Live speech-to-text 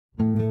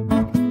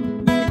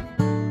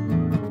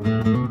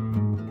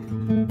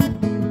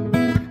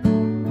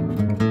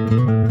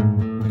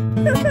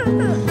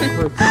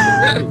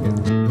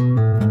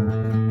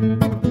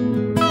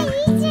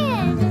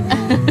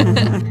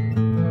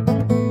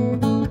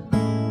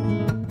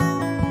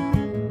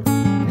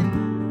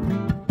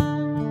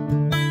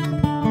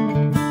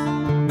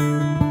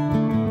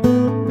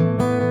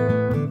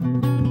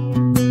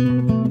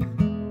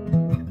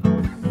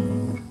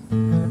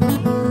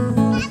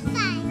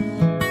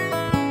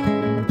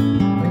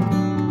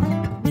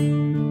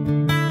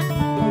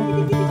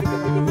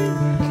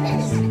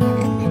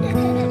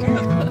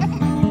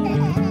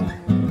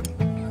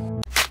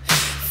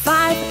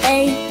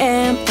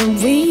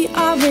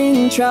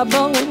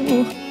trouble,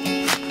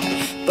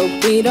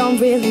 but we don't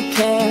really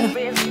care.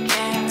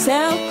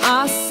 Tell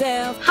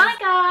ourselves. Hi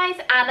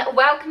guys, and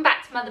welcome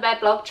back to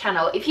Motherbyrdblog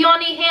channel. If you are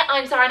new here,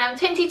 I'm Zara and I'm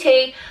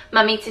 22,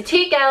 mummy to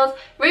two girls,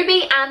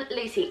 Ruby and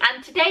Lucy,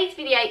 and today's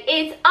video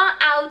is our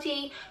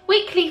Aldi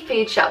weekly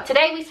food shop.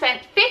 Today we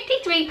spent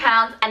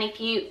 £53, and if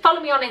you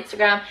follow me on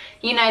Instagram,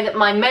 you know that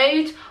my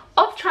mode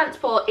of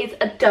transport is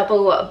a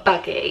double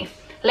buggy.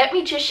 Let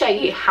me just show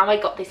you how I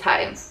got this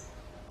home.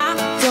 I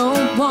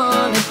don't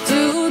want to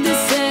do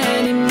this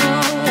anymore.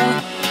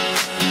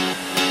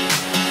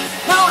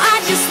 No,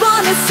 I just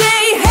want to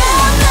say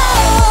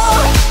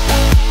hello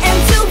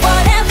and do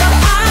whatever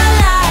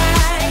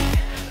I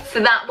like.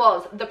 So that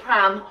was the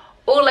pram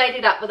all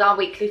loaded up with our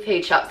weekly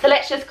food shop. So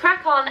let's just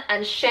crack on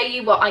and show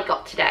you what I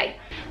got today.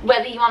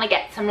 Whether you want to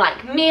get some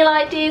like meal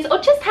ideas or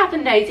just have a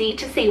nosy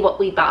to see what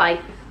we buy.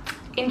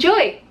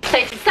 Enjoy.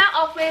 So to start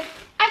off with,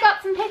 I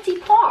got some petit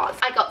pois.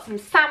 I got some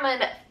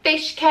salmon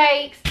fish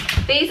cakes.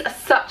 These are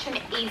such an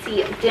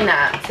easy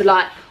dinner to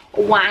like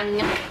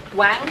wang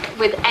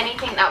with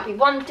anything. That would be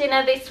one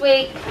dinner this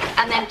week,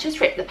 and then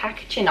just rip the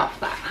packaging off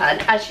that, hun,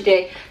 as you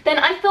do. Then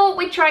I thought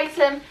we'd try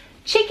some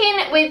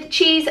chicken with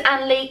cheese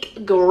and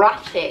leek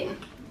gratin.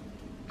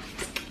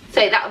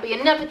 So that will be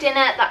another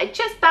dinner that I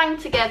just banged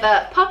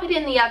together, pop it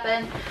in the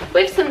oven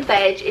with some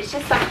veg. It's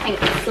just something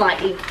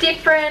slightly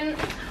different.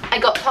 I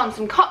got Tom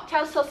some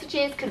cocktail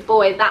sausages because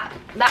boy, that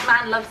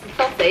man loves the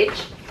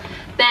sausage.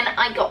 Then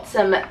I got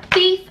some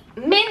beef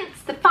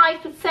mince, the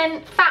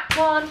 5% fat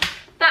one.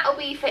 That'll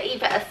be for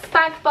either a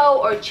spag bowl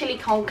or a chili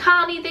con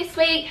carne this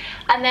week.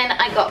 And then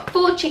I got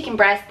 4 chicken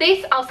breasts.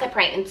 This I'll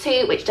separate in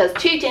 2, which does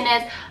 2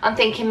 dinners. I'm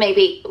thinking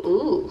maybe,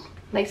 ooh,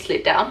 they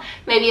slid down.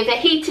 Maybe a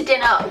fajita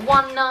dinner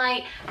one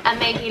night, and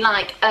maybe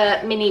like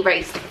a mini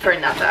roast for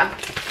another.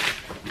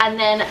 And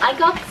then I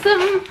got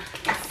some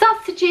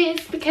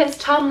sausages because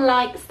Tom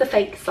likes the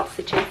fake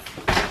sausages.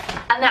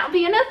 And that'll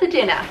be another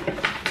dinner.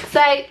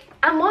 So,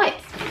 and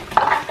wipes.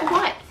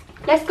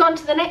 Let's go on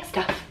to the next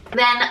stuff.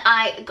 Then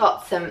I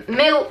got some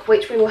milk,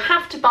 which we will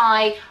have to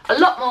buy a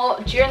lot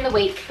more during the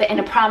week, but in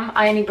a pram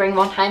I only bring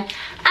one home.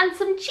 And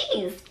some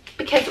cheese,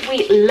 because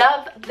we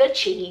love the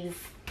cheese.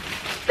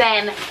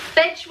 Then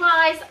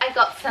veg-wise, I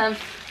got some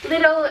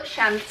little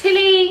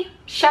chantilly,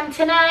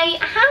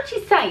 how do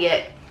you say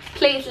it?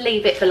 Please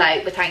leave it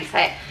below with how you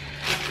say it.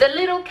 The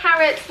little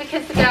carrots,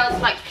 because the girls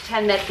like to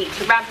pretend they're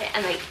Peter Rabbit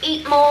and they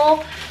eat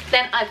more.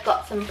 Then I've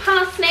got some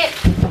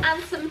parsnips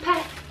and some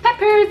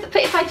peppers for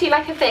if I do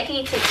like a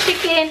fajita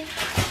chicken.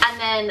 And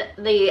then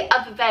the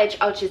other veg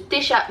I'll just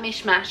dish up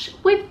mishmash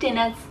with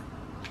dinners.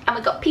 And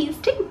we've got peas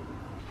too.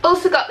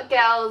 Also got the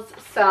girls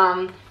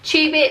some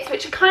chew bits,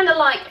 which are kind of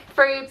like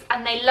fruits,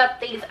 and they love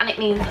these, and it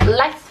means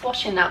less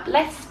washing up,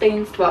 less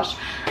spoons to wash.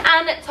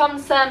 And Tom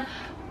some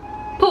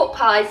pork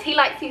pies. He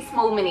likes these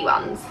small mini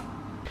ones.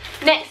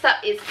 Next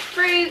up is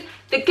fruit.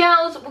 The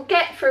girls will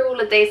get through all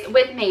of this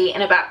with me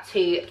in about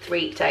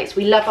 2-3 days.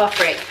 We love our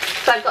fruit.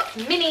 So I've got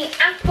some mini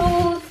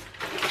apples,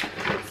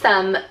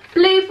 some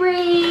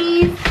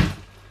blueberries,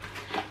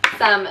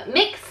 some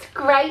mixed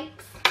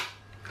grapes.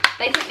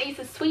 They think these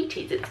are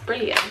sweeties, it's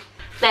brilliant.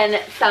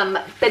 Then some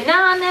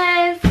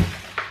bananas.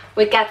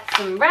 We got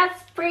some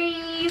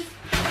raspberries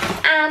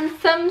and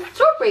some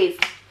strawberries.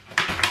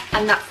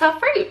 And that's our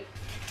fruit.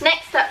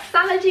 Next up,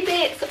 salady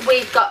bits.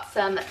 We've got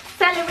some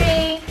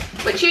celery,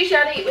 which usually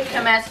I eat with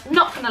hummus.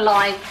 Not gonna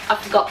lie, I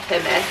forgot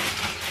hummus.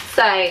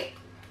 So I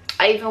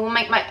either will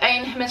make my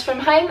own hummus from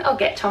home or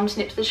get Tom to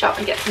nip to the shop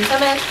and get some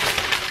hummus.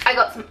 I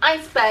got some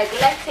iceberg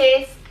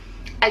lettuce.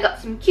 I got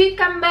some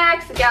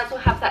cucumbers. The girls will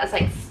have that as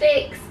like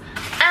sticks.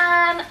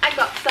 And I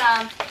got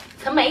some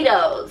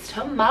tomatoes.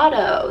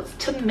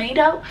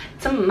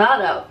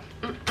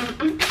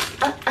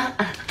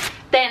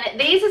 Then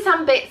these are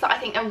some bits that I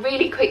think are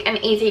really quick and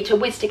easy to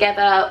whiz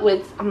together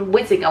with, I'm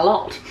whizzing a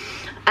lot,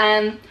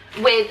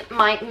 with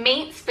my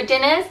meats for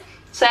dinners.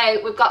 So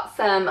we've got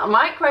some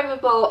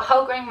microwavable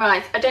whole grain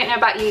rice. I don't know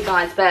about you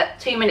guys, but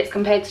 2 minutes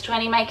compared to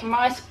 20 making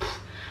rice,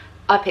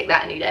 I pick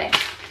that any day.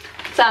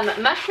 Some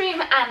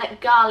mushroom and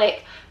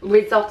garlic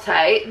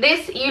risotto.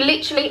 This you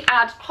literally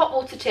add hot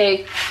water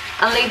to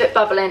and leave it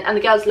bubbling, and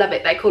the girls love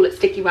it. They call it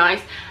sticky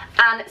rice.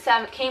 And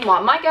some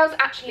quinoa. My girls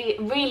actually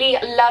really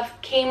love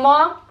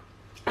quinoa,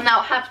 and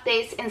they'll have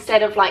this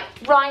instead of like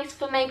rice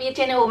for maybe a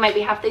dinner, or maybe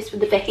have this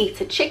with the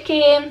fajita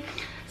chicken.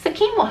 So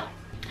quinoa.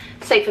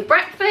 So for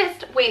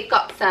breakfast we've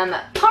got some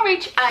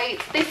porridge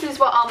oats. This is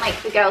what I'll make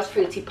the girls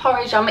fruity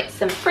porridge. I'll mix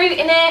some fruit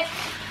in it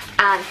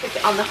and cook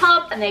it on the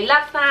hob, and they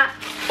love that.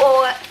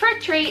 Or for a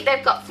treat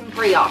they've got some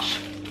brioche.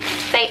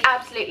 They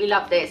absolutely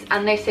love this,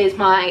 and this is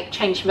my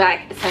change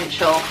bag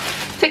essential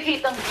to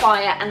keep them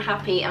quiet and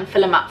happy and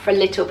fill them up for a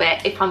little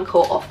bit if I'm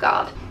caught off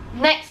guard.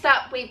 Next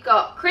up we've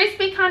got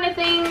crispy kind of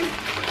things.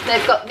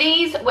 They've got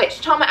these,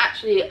 which Tom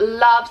actually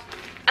loves,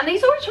 and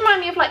these always remind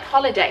me of like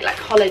holiday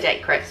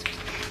crisps.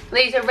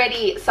 These are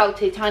ready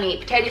salted tiny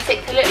potato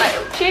sticks. They look like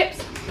little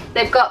chips.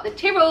 They've got the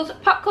Tyrrell's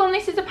popcorn.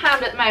 This is £1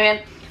 at the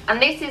moment, and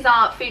this is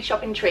our food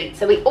shopping treat.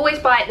 So we always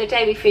buy it the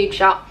day we food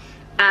shop,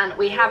 and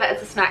we have it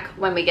as a snack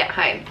when we get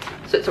home,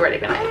 so it's already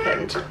been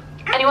opened.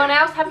 Anyone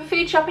else have a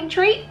food shopping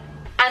treat?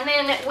 And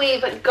then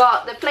we've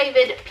got the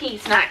flavoured pea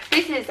snacks.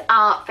 This is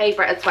our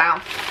favourite as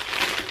well.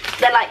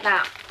 They're like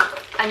that,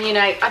 and you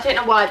know, I don't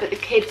know why, but the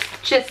kids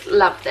just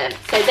love them.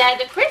 So they're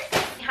the crisps.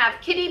 We have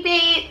kiddie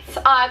beets.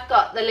 I've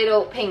got the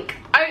little pink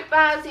oat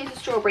bars. These are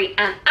strawberry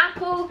and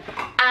apple.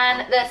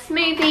 And the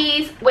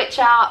smoothies, which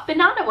are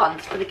banana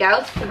ones for the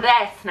girls for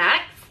their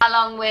snacks.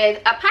 Along with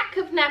a pack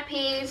of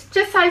nappies,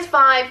 just size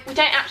 5. We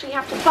don't actually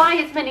have to buy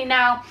as many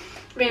now.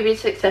 Ruby's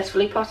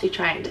successfully potty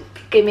trained.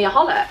 Give me a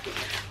holler.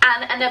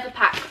 And another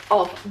pack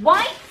of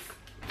wipes.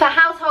 For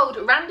household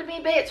randomly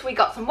bits, we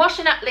got some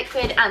washing up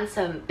liquid and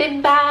some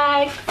bin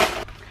bags.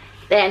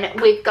 Then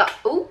we've got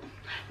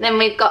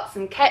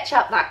some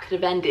ketchup. That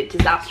could have ended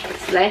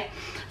disastrously.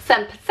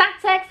 Some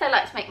pasatex. I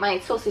like to make my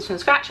sauces from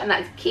scratch, and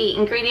that is key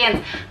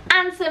ingredients.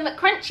 And some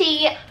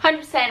crunchy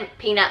 100%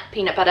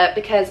 peanut butter,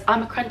 because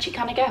I'm a crunchy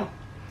kind of girl.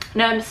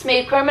 No, I'm a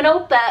smooth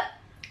criminal, but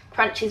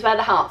crunchy is where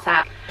the heart's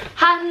at.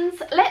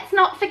 Hans, let's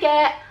not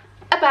forget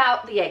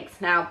about the eggs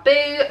now.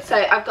 Boo. So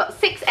I've got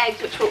 6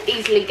 eggs, which will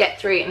easily get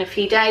through in a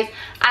few days,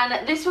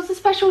 and this was a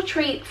special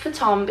treat for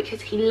Tom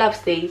because he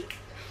loves these.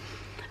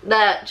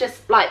 They're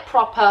just like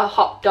proper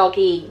hot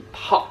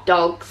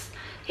dogs.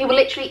 He will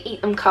literally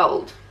eat them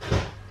cold.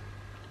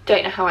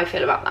 Don't know how I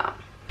feel about that.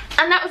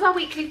 And that was our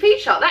weekly food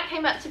shop. That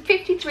came up to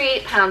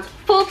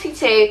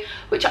 £53.42,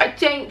 which I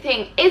don't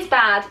think is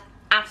bad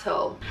at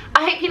all.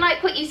 I hope you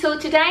liked what you saw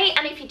today,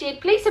 and if you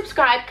did, please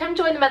subscribe. Come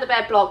join the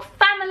Motherbyrdblog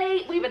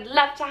family. We would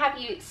love to have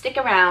you stick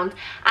around,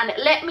 and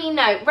let me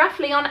know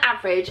roughly on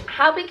average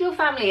how big your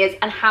family is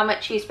and how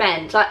much you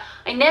spend. Like,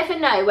 I never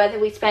know whether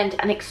we spend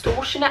an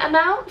extortionate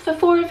amount for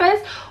 4 of us,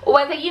 or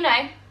whether, you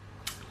know,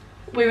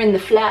 we're in the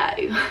flow.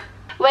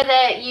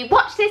 Whether you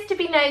watch this to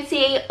be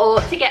nosy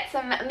or to get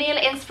some meal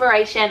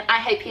inspiration, I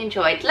hope you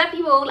enjoyed. Love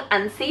you all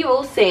and see you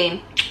all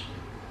soon.